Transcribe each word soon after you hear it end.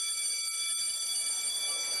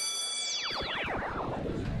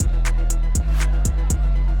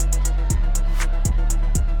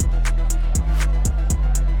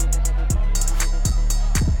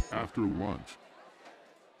after lunch.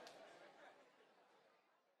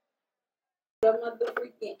 The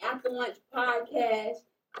motherfucking After Lunch podcast.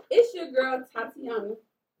 It's your girl Tatiana.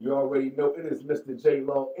 You already know it is Mr. J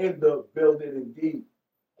Lo in the building indeed.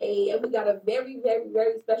 Hey, and we got a very, very,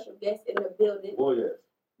 very special guest in the building. Oh yes.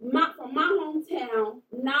 From my hometown,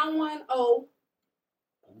 910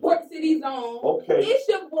 Port City Zone. Okay. It's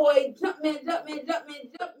your boy Jumpman. Yeah. Big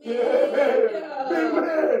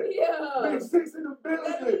man. Yeah. Big six in the building.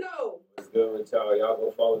 Let him know. What's good with y'all? Y'all go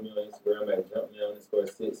follow me on Instagram at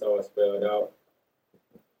JumpmanSix, all spelled out.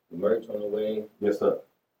 Merch on the way. Yes, sir.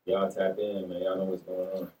 Y'all tap in, man. Y'all know what's going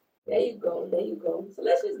on. There you go. So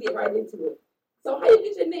let's just get right into it. So how you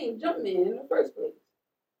get your name Jumpman in the first place?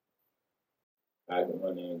 I get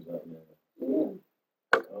my name Jumpman. Yeah.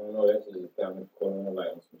 I don't know, that shit just got me caught on like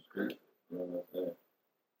on some street. You know what I'm saying?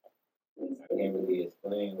 I can't really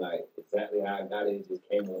explain like exactly how I got it. It just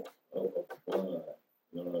came up. You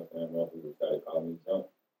know what I'm saying? More people started calling me Jump.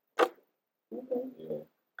 Okay. Yeah.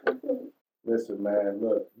 Okay. Listen, man,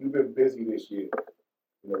 look, you've been busy this year.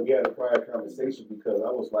 You know, we had a prior conversation because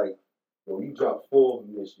I was like, well, you dropped 4 of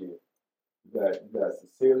them this year. You got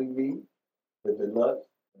Sincerely Me, the Deluxe.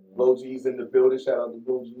 Low G's in the building. Shout out to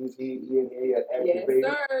Low G's. He in here at Activated.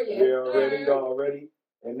 Yes, sir. Yes, yeah, already.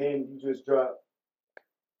 And then you just dropped,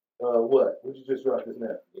 what? What you just dropped this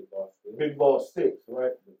now? Big Boss 6,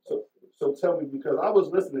 right? So tell me, because I was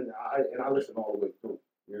listening, and I listened all the way through.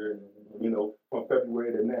 You know, from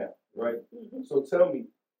February to now, right? Mm-hmm. So tell me,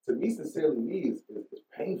 to me, Sincerely Me is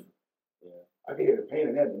painful. Yeah. I can hear the pain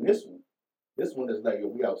in that. And this one is like, yo,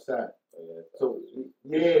 we outside. Oh,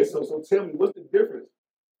 yeah. So tell me, what's the difference?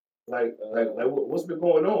 Like what's been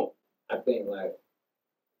going on? I think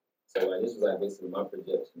this was like basically my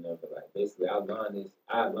projection of it. Like basically I lined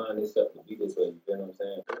this up to be this way, you feel what I'm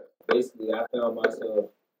saying? Basically I found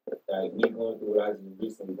myself like me going through what I just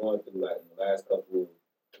recently going through like in the last couple of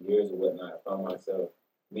years or whatnot. I found myself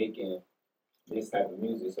making this type of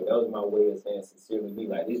music. So that was my way of saying Sincerely Me,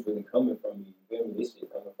 like this really coming from me, you feel me? This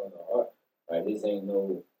shit coming from the heart. Like this ain't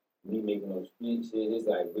no me making no street shit. It's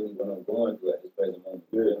like really what I'm going through at this present moment.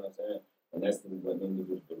 You know what I'm saying? And that's what made me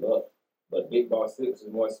do the Deluxe. But Big Boss 6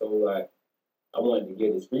 is more so like I wanted to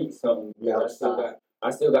give the street something. Yeah, I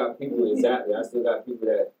still got people exactly. I still got people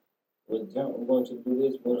that would jump. I'm going to do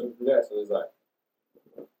this. I'm going to do that. So it's like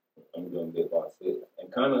I'm doing Big Boss 6,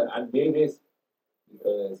 and kind of I did this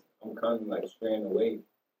because I'm kind of like straying away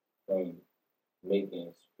from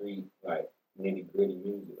making street like nitty gritty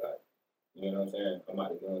music like. You know what I'm saying? I'm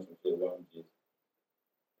out doing some shit where I'm just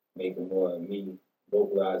making more of me,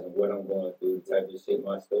 vocalizing what I'm going through, the type of shit,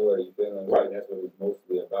 my story. You feel what I'm saying? That's what it's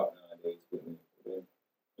mostly about nowadays with me. It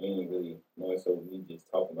ain't really more so me just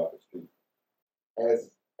talking about the street. As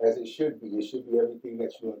it should be. It should be everything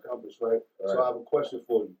that you accomplish, right? So I have a question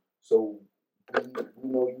for you. So we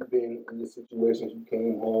know you've been in this situations. You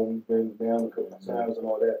came home, you've been down a couple of times and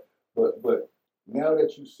all that. But now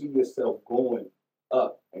that you see yourself going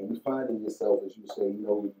up and you finding yourself, as you say, you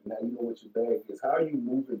know, now you know what your bag is. How are you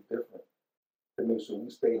moving different to make sure we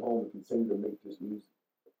stay home and continue to make this music?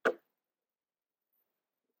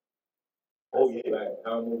 Oh yeah, like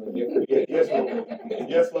how I'm moving different.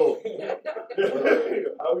 Yes, Lord.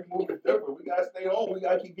 How we moving different? We gotta stay home. We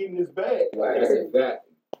gotta keep getting this bag. Like that's a fact.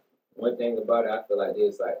 One thing about it, I feel like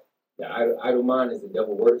this, like the idle mind is a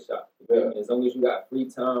devil workshop. As long as you got free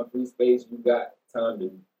time, free space, you got time to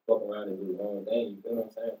fuck around and do the wrong thing. You feel what I'm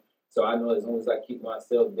saying? So I know as long as I keep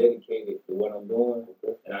myself dedicated to what I'm doing,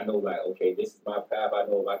 and I know like, okay, this is my path. I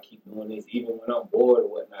know if I keep doing this, even when I'm bored or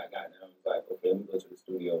whatnot, goddamn, it's like, okay, let me go to the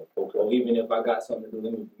studio. Okay. Or even if I got something to do,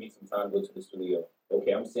 let me make some time to go to the studio.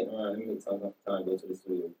 Okay, I'm sitting around, let me make some time to go to the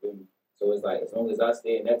studio. You feel me? So it's like, as long as I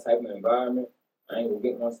stay in that type of environment, I ain't gonna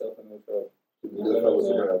get myself in no trouble. You know what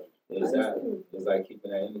I'm saying? It's like keeping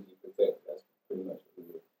that energy protected. That's pretty much what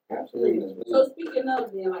it is. Absolutely. So speaking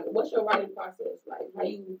of then, like, what's your writing process? Like, how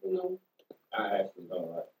you know? I actually don't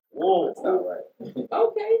write. Whoa. It's not right.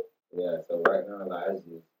 Okay. Yeah, so right now, like,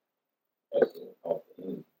 that's just off the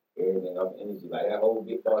energy. Everything off the energy. Like, that whole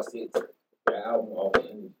Big Boss 6, that album off the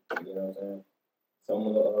energy. You know what I'm saying? Some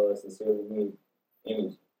of the Sincerely Me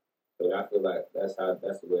energy. So I feel like that's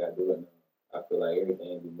the way I do it now. I feel like everything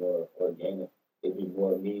would be more organic. It'd be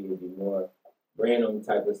more me. It'd be more random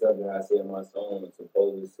type of stuff that I say in my song as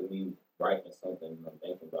opposed to me writing something and I'm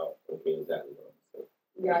thinking about, okay, exactly what I'm saying.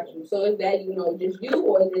 Got you. So is that, you know, just you,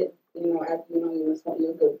 or is it, you know, after, you know, you smoke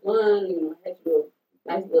your good blunt, you know, had you a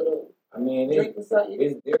nice little drink or something?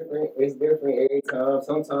 It's different every time.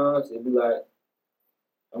 Sometimes it'd be like,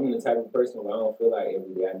 I'm the type of person where I don't feel like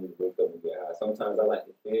every day I need to wake up and get high. Sometimes I like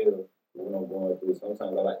to feel what I'm going through.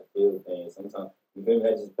 Sometimes I like to feel things. Sometimes You feel me?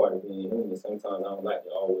 That's just part of being human. Sometimes I don't like to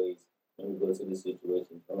always, when we go to this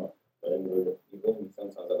situation drunk. But anyway, you feel me?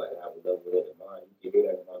 Sometimes I like to have a level head in mind. You can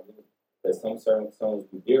hear that in my music. Because some certain songs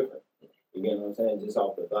be different. You get what I'm saying? Just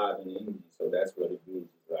off the vibe and the energy. So that's what it is.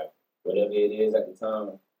 It's like, whatever it is at the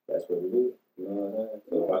time, that's what it is. You know what I'm saying?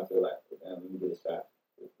 So if I feel like, damn, let me get a shot.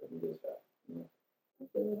 Let me get a shot. You know?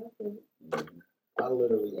 I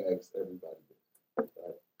literally ask everybody this.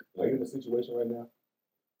 Right? Are you in a situation right now?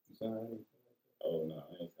 You sign? Oh, no,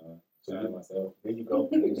 I ain't signing myself. There you go.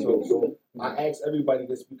 So I ask everybody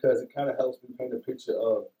this because it kind of helps me paint a picture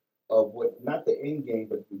of what, not the end game,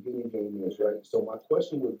 but the beginning game is, right? So my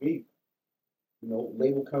question would be, you know,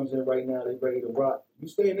 label comes in right now, they ready to rock. You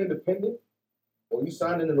staying independent or you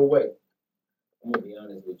signing it away? I'm going to be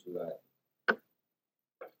honest with you, like,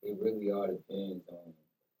 it really all depends on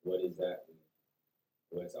what exactly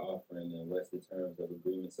what's offering and what's the terms of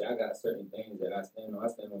agreement. See, I got certain things that I stand on. I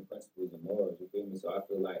stand on principles and morals, you feel me? So I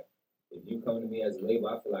feel like if you come to me as a label,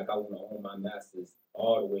 I feel like I want to own my masters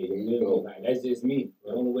all the way. You feel me? Like, that's just me.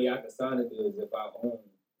 The only way I can sign a deal is if I own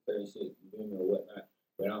certain shit, you feel me, or whatnot.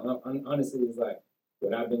 But honestly, it's like,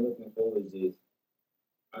 what I've been looking for is just,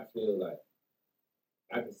 I feel like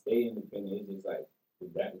I can stay independent. It's just like the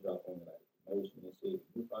backdrop on like emotion and shit.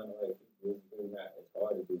 If you find the right people, it's really not as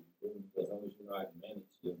hard to do. You feel me? As long as you know how to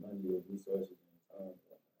manage your money, your resources, and time.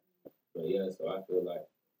 But yeah, so I feel like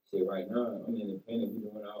shit right now, I'm independent. We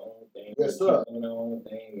doing our own thing. Yes, sir. Doing our own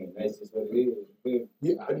thing, and that's just what it is.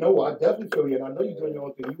 Yeah, I know. I definitely feel you, and I know you're doing your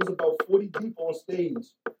own thing. You was about 40 deep on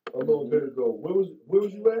stage a little bit ago. Where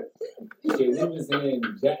was you at? Shit, we was in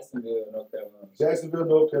Jacksonville, North Carolina. Jacksonville,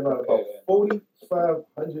 North Carolina. About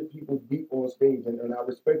 4,500 people deep on stage, and I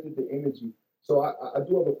respected the energy. So I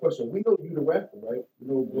do have a question. We know you the rapper, right? You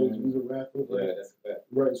know, you's a rapper, right? Yeah, that's a fact.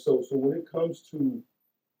 Right. So when it comes to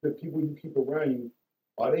the people you keep around you,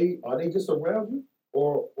 are they just around you,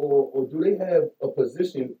 or do they have a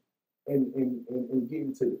position in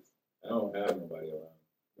getting to this? I don't have nobody around.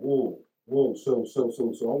 Whoa. So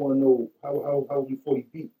I want to know how you 40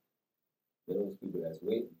 deep. Those people that's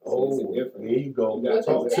waiting. Oh, it's a difference. There you go. You got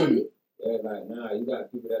talk to me. Yeah, like you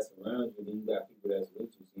got people that's around you, then you got people that's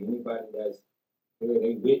with you. See, anybody that's here,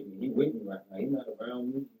 they with me. He with me right now. He not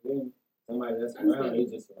around me. Somebody that's around, they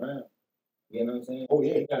just around. You know what I'm saying? Oh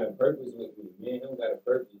yeah. He got a purpose with me. Me and him got a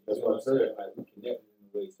purpose. That's what I'm saying. Like we connected in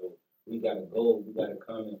a way, so we got a goal. We got a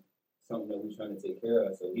common something that we trying to take care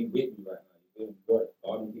of. So he with me right now. You feel me? But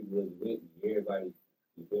all them people is with me. Everybody,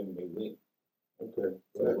 you feel me? They with me. Okay.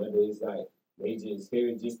 So whether it's like they just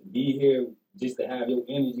here just to be here, just to have your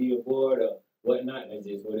energy aboard or whatnot, that's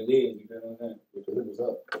just what it is. You feel what I'm saying? Because it was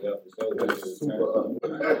up. Yeah, for sure. It was super up.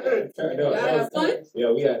 Turned up.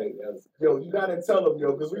 Yeah, we had it. Yo, you gotta tell them,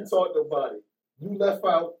 yo, because we talked about it. You left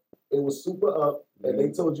out. It was super up, and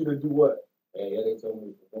they told you to do what? Yeah, they told me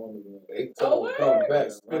to perform again. They told me to come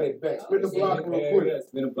back, spin it back, spin the block real quick. Yeah,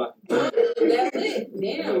 spin the block. That's it.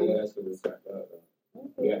 Damn. Yeah, that shit was turned up.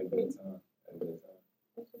 We had a good time.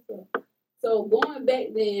 So going back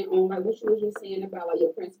then on like what you was just saying about like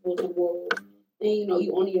your principles and morals, and you know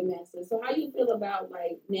you only your master. So how you feel about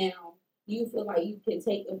like now? Do you feel like you can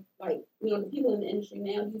take like you know the people in the industry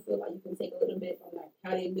now? Do you feel like you can take a little bit from like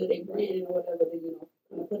how they build their brand or whatever, to you know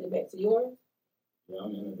kind of put it back to yours? Yeah,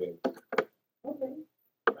 I'm innovative. Okay.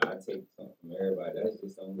 I take something from everybody. That's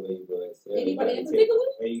just some way, but anybody in particular?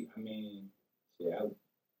 I mean, yeah,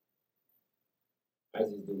 I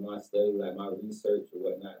just do my study, like my research or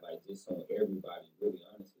whatnot, like just on everybody, really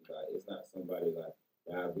honestly. Like it's not somebody like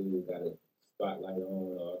that I really got a spotlight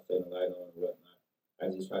on or setting a light on or whatnot.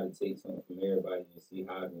 I just try to take something from everybody and see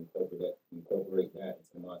how I can incorporate that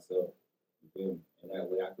into myself. You feel me? And that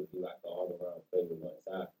way I could be like an all around player once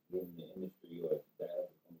I get in the industry or that ever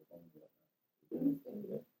comes upon me.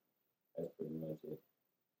 Yeah. That's pretty much it.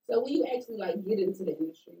 So when you actually like get into the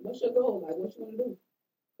industry, what's your goal? Like what you want to do?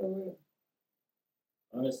 For real?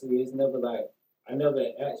 Honestly, it's never like I never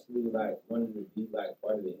actually like wanted to be like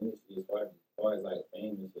part of the industry as far as like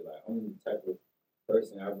fame and shit. Like I'm the type of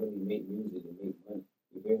person I really make music and make money.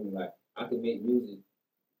 You feel me? Like I can make music,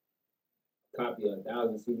 copy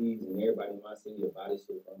 1,000 CDs, and everybody in my city will buy this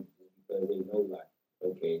shit from me just because they know like,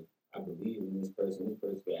 okay, I believe in this person. This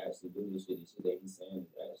person can actually do this shit. The shit that he's saying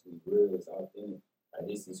is actually real. It's authentic. Like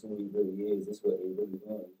this is who he really is. This is what they really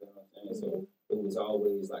doing. You know what I'm saying? So it was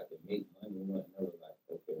always like to make money. It wasn't never like,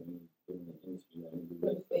 okay, let me get in the industry. Let me do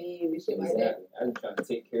that. Fame and shit exactly. like that. I'm trying to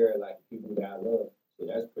take care of like the people that I love. So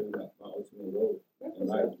that's pretty much my ultimate goal in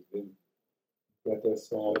life. Got that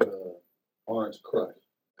song, Orange Crush.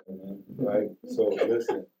 Right? So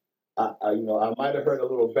listen, I you know I might have heard a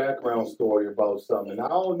little background story about something. I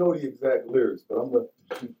don't know the exact lyrics, but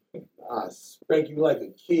I spank you like a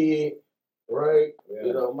kid, right? Yeah.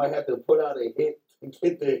 You know, I might have to put out a hit to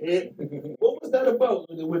get the hit. What was that about?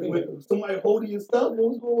 With somebody holding your stuff? What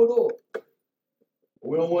was going on?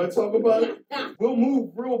 We don't want to talk about it. We'll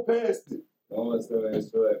move real past it. Long story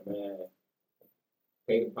short, man.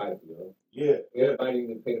 Pay the piper, yo. Yeah. Everybody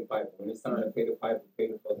need to pay the piper. When it's time to pay the piper, pay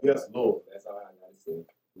the fucking Yes, piper. Lord. That's all I gotta say.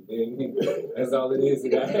 You feel me? That's all it is to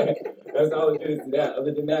that. That's all it is to that.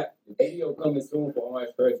 Other than that, the video coming soon for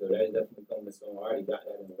Orange First, so that is definitely coming soon. I already got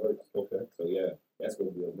that in the works. Okay. So yeah, that's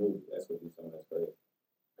gonna be a movie. That's gonna be something that's great.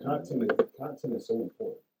 Content is so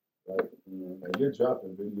important, right? Mm-hmm. And you're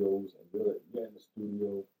dropping videos and you're in the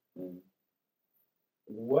studio. Mm-hmm.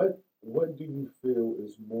 What do you feel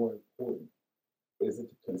is more important? Is it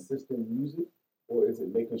the consistent music, or is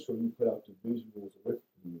it making sure you put out the visuals with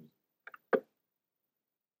the music?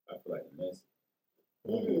 I feel like the message.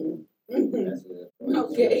 Mm-hmm. That's it.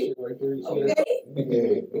 Okay. Right there,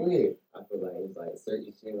 Okay. Go ahead. I feel like it's like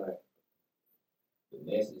certain shit, like the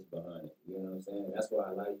message behind it. You know what I'm saying? That's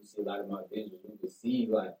why you see a lot of my visuals. You can see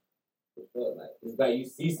like the fuck, like it's like you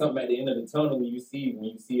see something at the end of the tunnel when you see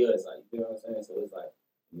us. Like, you know what I'm saying? So it's like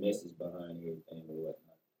the message behind everything or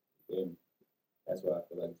whatnot. You feel me? That's what I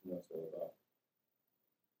feel like it's more so about.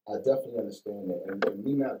 I definitely understand that, and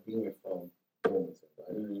me not being from Wilmington,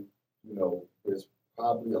 right? Mm-hmm. You know, there's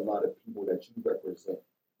probably a lot of people that you represent.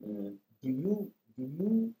 Mm-hmm. Do you,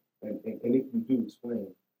 and if you do,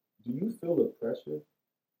 explain. Do you feel the pressure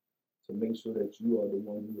to make sure that you are the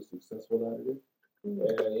one who is successful out of it?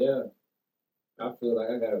 Yeah. I feel like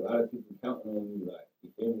I got a lot of people counting on me, like, you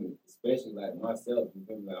feel me? Especially like myself, you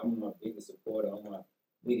feel me? Like, I'm my biggest supporter, I'm my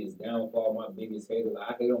biggest downfall, my biggest hater. Like,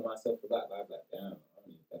 I hate on myself a lot, but I'm like, damn, I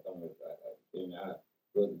don't even think I'm gonna like, you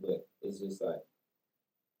feel me? But it's just like,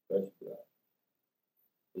 pressure, like,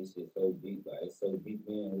 this shit so deep, like, it's so deep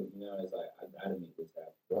in, you know, it's like, I gotta make this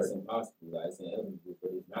happen. Right. It's impossible, like, it's inevitable for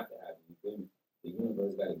this not to happen, you feel me? The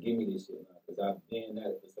universe gotta give me this shit now, because I've been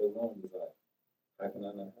at it for so long, it's like, how can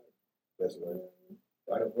I not have it? That's right.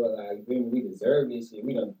 Why the fuck, like, you feel me? We deserve this shit.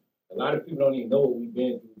 We don't, a lot of people don't even know what we've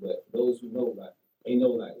been through, but for those who know, like, they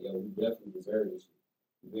know, like, yo, we definitely deserve this shit.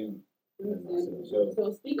 You feel me?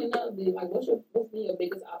 So speaking of, then, like, what's been your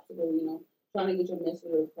biggest obstacle? You know, trying to get your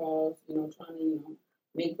message across. You know, trying to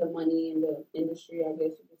make the money in the industry. I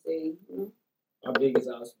guess you could say. You know, my biggest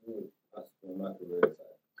obstacle in my career is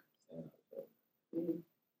like staying out of trouble.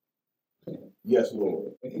 Yes,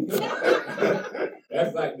 Lord.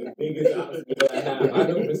 That's like the biggest obstacle I have. I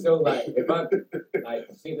know for sure, like, if I, like,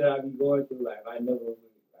 shit that I be going through, like, if I never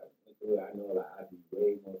really, like, went through it, I know, like, I'd be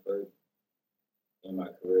way more further in my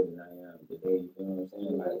career than I am today, you know what I'm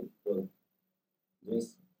saying? Like, for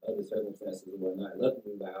just other circumstances and whatnot.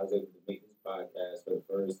 Luckily, like, I was able to make this podcast for the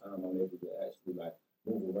first time. I'm able to actually, like,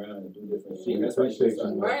 move around and do different shit. That's why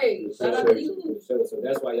Shout out to you. So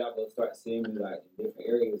that's why y'all gonna start seeing me, like, in different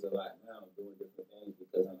areas a lot now, doing different things,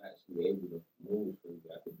 because I'm actually able to move freely.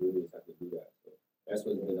 I could do this, I could do that. So that's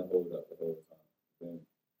what's been a hold up the whole time.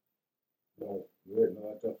 No,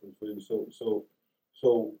 I definitely feel you.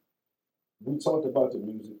 So we talked about the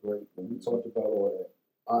music, right? And we talked about all that.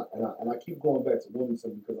 And I keep going back to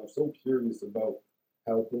Wilmington because I'm so curious about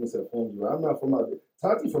how things have formed you. I'm not from out there.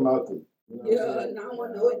 Tati from out there. You know now I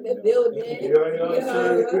want to know what the building.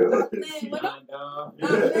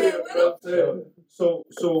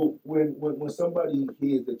 So when somebody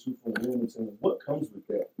hears that you from Wilmington, what comes with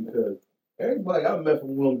that? Because everybody I met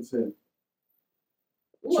from Wilmington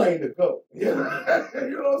trained to go. You know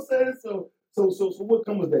what I'm saying? So what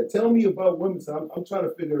comes with that? Tell me about Wilmington. I'm trying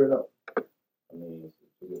to figure it out. I mean,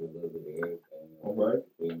 it's a little bit of everything. All right.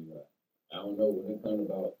 I don't know when it comes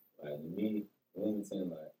about, like, me, Wilmington,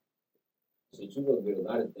 like, shit, you gonna get a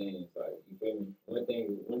lot of things, like, you feel me?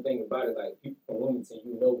 One thing about it, like, people from Wilmington,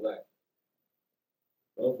 you know, like,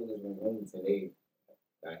 motherfuckers from Wilmington, they,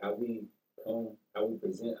 like, how we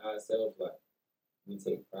present ourselves, like, we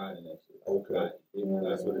take pride in that shit. Okay. Like,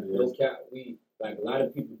 that's what it is. No cap, we, like, a lot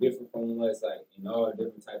of people different from us, like, in all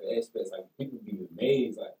different type of aspects, like, people be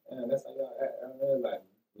amazed, like, man, that's how y'all act, like,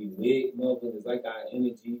 we lit motherfuckers, like, our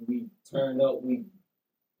energy, we turn up, we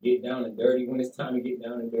get down and dirty when it's time to get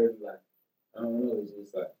down and dirty, like, I don't know, it's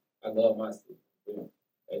just like, I love my city, you know,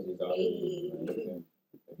 that's just all it is,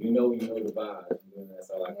 if you know the vibe, you know, that's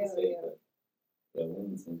all I can say, but, yeah,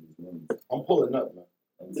 Wilmington is Wilmington. I'm pulling up, man.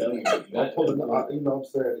 I'm telling you, I'm pulling up, you know what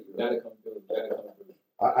I'm saying? You gotta come through,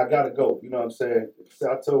 I gotta go, you know what I'm saying?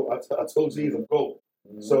 I told you I'm going.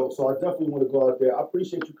 Mm-hmm. So I definitely want to go out there. I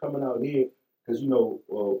appreciate you coming out here, because, you know,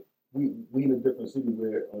 we in a different city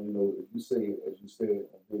where, you know, if you say, as you said,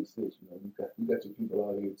 a big six, you know, you got your people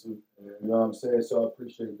out here too. Mm-hmm. You know what I'm saying? So I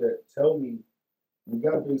appreciate that. Tell me we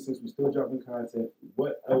got Big Six. We still dropping content.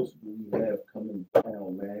 What else do we have coming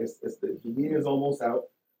down, man? It's the year's almost out.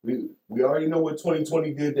 We already know what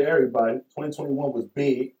 2020 did to everybody. 2021 was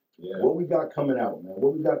big. Yeah. What we got coming out, man?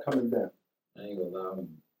 What we got coming down? I ain't gonna lie,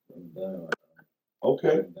 I'm done right now.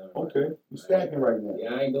 Okay. I'm done right Okay. now. You stacking right now.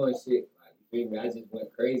 Yeah, I ain't doing shit. Like, you feel me? I just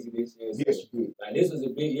went crazy this year. So, Yes, you did. like, this was a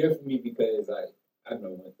big year for me because, like, I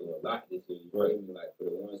done went through a lot this year. You Right. feel me? Like, for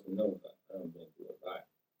the ones who know, like, I done been through a lot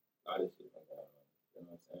of shit going on. You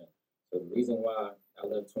know what I'm saying? So the reason why I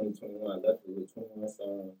left 2021, I left it with 21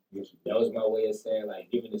 songs. Yes, you did. That was my way of saying,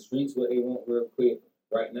 like, giving the streets what they want real quick.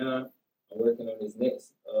 Right now, I'm working on this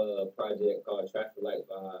next project called Traffic Light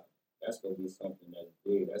Vibe. That's gonna be something that's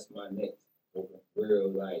big. That's my next real,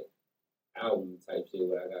 like, album type shit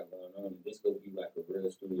what I got going on. And this gonna be like a real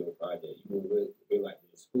studio project. You will really feel like the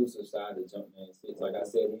exclusive side of JumpmanSix. Like I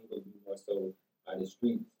said, it's gonna be more so out the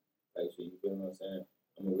streets type shit. You feel what I'm saying?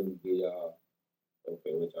 I'm gonna really be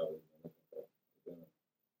okay what y'all was looking for. You know?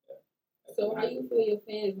 Yeah. So how you feel your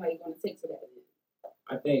fans like gonna take to that?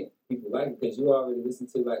 I think people like it because you already listen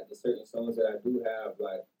to like the certain songs that I do have.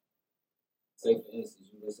 Like, say for instance,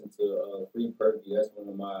 you listen to Free Perky. That's one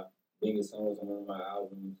of my biggest songs on one of my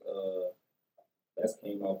albums. That's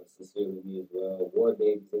came off of Sincerely Me as well. War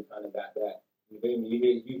Babies, they kind of got that. You feel me?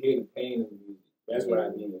 You hear the pain in the music. That's what I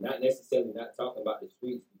mean. Not necessarily not talking about the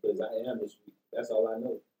streets because I am the streets. That's all I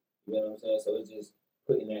know. You know what I'm saying? So it's just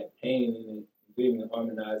putting that pain in it. You feel me?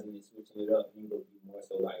 Harmonizing it, switching it up. You go be more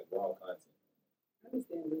so like raw content.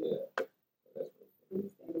 Understandable. Yeah.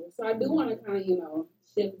 Understandable. So I do want to kind of,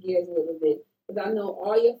 shift gears a little bit because I know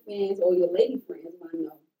all your fans or your lady friends want to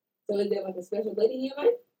know. So is there like a special lady in your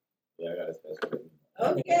life? Yeah, I got a special lady.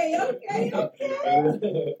 Okay.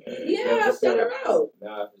 Yeah, shout her out.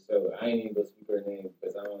 Nah, for sure. I ain't even gonna speak her name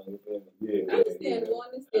because I don't know. Yeah. Understandable.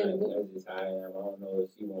 That's just how I am. I don't know if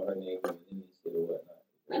she want her name in any shit or whatnot.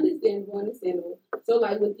 Understandable. So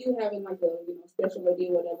like with you having like a special lady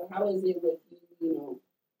or whatever, how is it with you,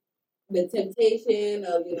 the temptation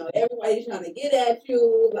of everybody trying to get at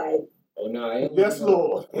you, like oh no, yes,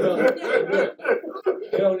 Lord.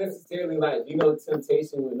 It don't necessarily like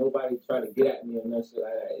temptation with nobody trying to get at me or nothing shit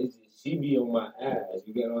like that. It's just she be on my ass.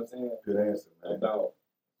 You get what I'm saying? Good answer, man. About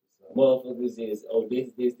motherfuckers is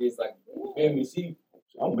this like you feel me?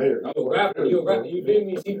 I'm married. You a rapper. You feel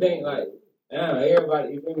me? She think like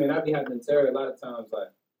everybody. You feel me? And I be having to tell her a lot of times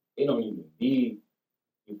like it don't even be.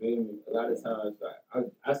 You feel me? A lot of times like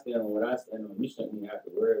I stand on what I stand on. You shouldn't even have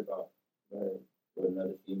to worry about with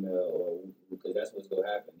another female or because that's what's gonna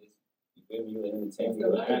happen. You feel me? You're an entertainer,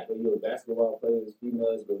 you're an actor, you're a basketball player.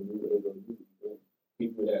 Females gonna do what they gonna do.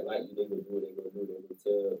 People that like you, they gonna do what they gonna do. They gonna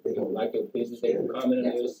tell. They gonna like your pictures. They gonna comment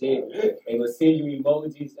on your shit. They gonna send you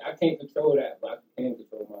emojis. I can't control that, but I can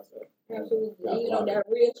control myself. Absolutely. That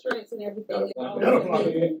reassurance and everything. Go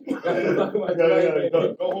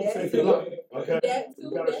home, take your block. Okay.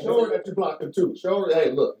 You gotta show her that you blocked her too. Show her,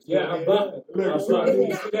 hey, look. Yeah, I'm blocked.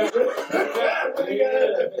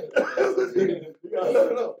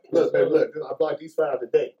 Look, baby, look. I blocked these 5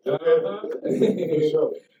 today. For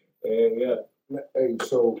sure. Yeah. Hey,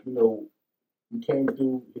 so you came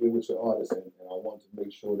through here with your artist, and I want to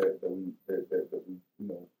make sure that we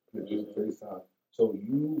play time. So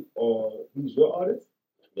he's your artist?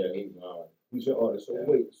 Yeah, he's my artist. He's your artist. So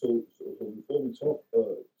wait, so before we talk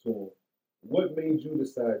to him, what made you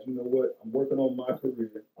decide? You know what? I'm working on my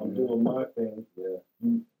career. I'm doing my thing. Yeah.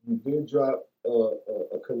 You did drop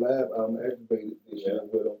a collab album, Activated, this year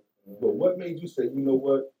with him. But what made you say, you know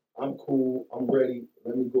what? I'm cool. I'm ready.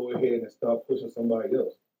 Let me go ahead and start pushing somebody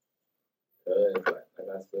else. Because, like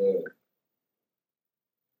I said,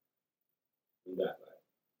 we got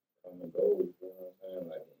common goals. You know what I'm saying?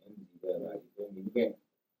 Like the energy there. Like you feel me?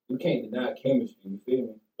 You can't deny chemistry. You feel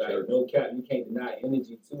me? Like no cap. You can't deny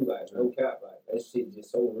energy too. Like no cap. Like that shit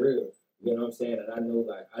just so real. You know what I'm saying? And I know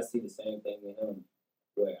I see the same thing in him.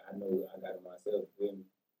 Where I know I got it myself. You feel me?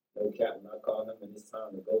 No cap. When I call him and it's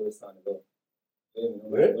time to go, it's time to go. You feel me? No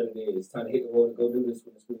matter what it is, it's time to hit the road and go do this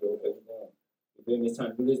with the studio. Okay, we're going. You feel me? It's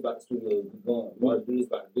time to do this about the studio. We're going. You want to do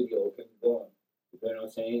this about the video. Okay, we're going. You feel what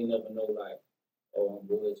I'm saying? You never know oh, I'm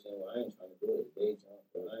bullshitting. Well, I ain't trying to do it. They jump.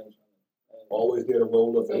 I ain't trying to. Always there to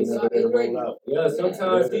roll up. They never there to roll out. Yeah,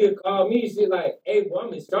 sometimes he'll call me shit like, hey, boy,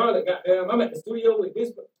 I'm in Charlotte. Goddamn, I'm at the studio with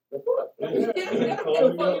this. The fuck? The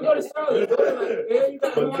fuck you go to Charlotte?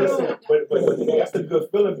 But that's a good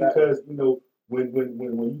feeling because,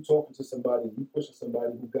 when you talking to somebody, you pushing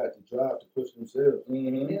somebody who got the drive to push themselves,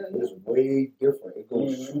 it's way different. It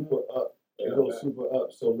goes super up. It goes super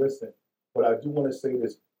up. So listen, but I do want to say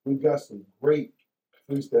this. We got some great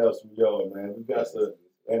freestyles from y'all, man. We got some,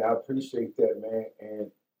 and I appreciate that, man.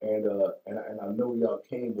 And And I know y'all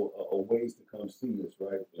came a ways to come see us,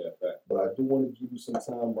 right? Yeah, right. But I do want to give you some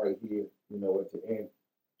time right here, you know, at the end.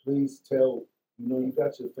 Please tell, you know, you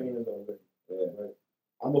got your fans already. Yeah, right.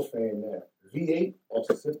 I'm a fan now. V8,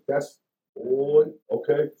 that's boy,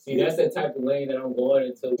 okay. See, that's the type of lane that I'm going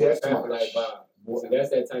into with That's traffic my light vibes. See, that's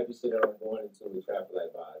that type of shit that I'm going into with traffic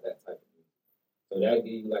light vibes, that type of thing. So that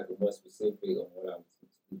gives you like a more specific on what I'm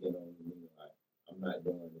speaking on. Like, I'm not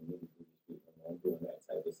doing the nitty gritty shit. I'm doing that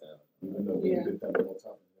type of sound. Even though we did that on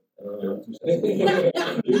top of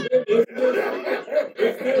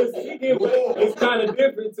it's kind of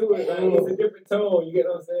different to it. Like, it's a different tone. You get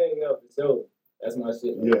what I'm saying? Yeah, for sure. That's my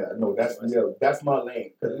shit. Man. Yeah, no, that's my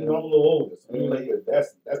lane. Cause you know I'm a little older, so like, yeah,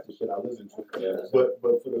 that's the shit I listen to. Yeah. But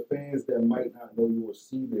for the fans that might not know you or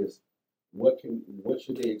see this, what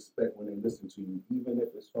should they expect when they listen to you? Even if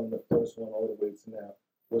it's from the first one all the way to now,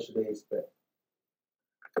 what should they expect?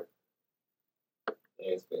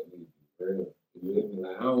 They expect me to be real. You hear me?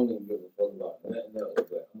 Like, I don't even give a fuck about nothing else,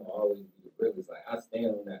 but I'm gonna always be the realest. Like, I stand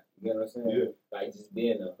on that. You know what I'm saying? Yeah. Like, just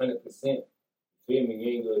being 100%. Feel me? You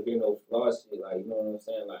ain't gonna hear no flaw shit. Like, you know what I'm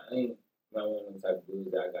saying? Like, I ain't not one of them type of dudes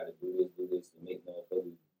that I gotta do this to make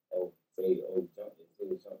motherfuckers say,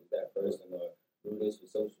 jump is that person, or do this for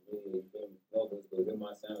social media. You feel me? No, because in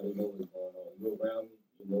my sound, they know what's going on. You around me,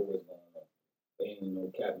 you know what's going on. There ain't no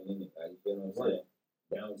capping in it. Like, you feel what I'm saying?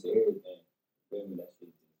 Down to everything. You feel me? That shit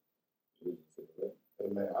Hey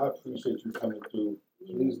man, I appreciate you coming through.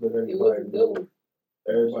 Please let everybody know.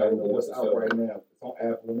 Everybody know what's out right now. It's on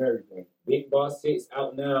Apple and everything. JumpmanSix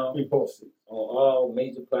out now. JumpmanSix on all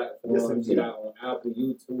major platforms. Yes, Shit out on Apple,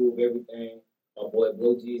 YouTube, everything. My boy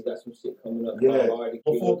Blow G's got some shit coming up. Yeah,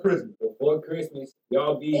 before Christmas. Before Christmas,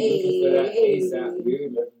 y'all be looking for that ASAP. You hear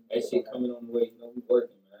me? That shit coming on the way. You know we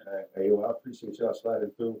working, man. Hey, yo, I appreciate y'all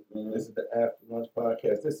sliding through. Mm-hmm. This is the After Lunch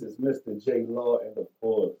Podcast. This is Mr. J Law and of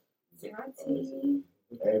course.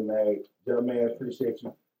 Hey man, Jumpman, appreciate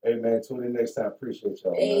you. Hey man, tune in next time. Appreciate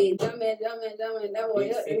y'all. Hey, Jumpman, that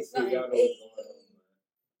boy, it's something. Y'all know Hey,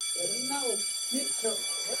 what's going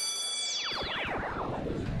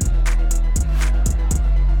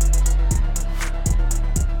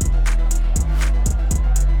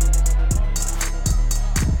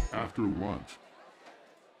on. After Lunch.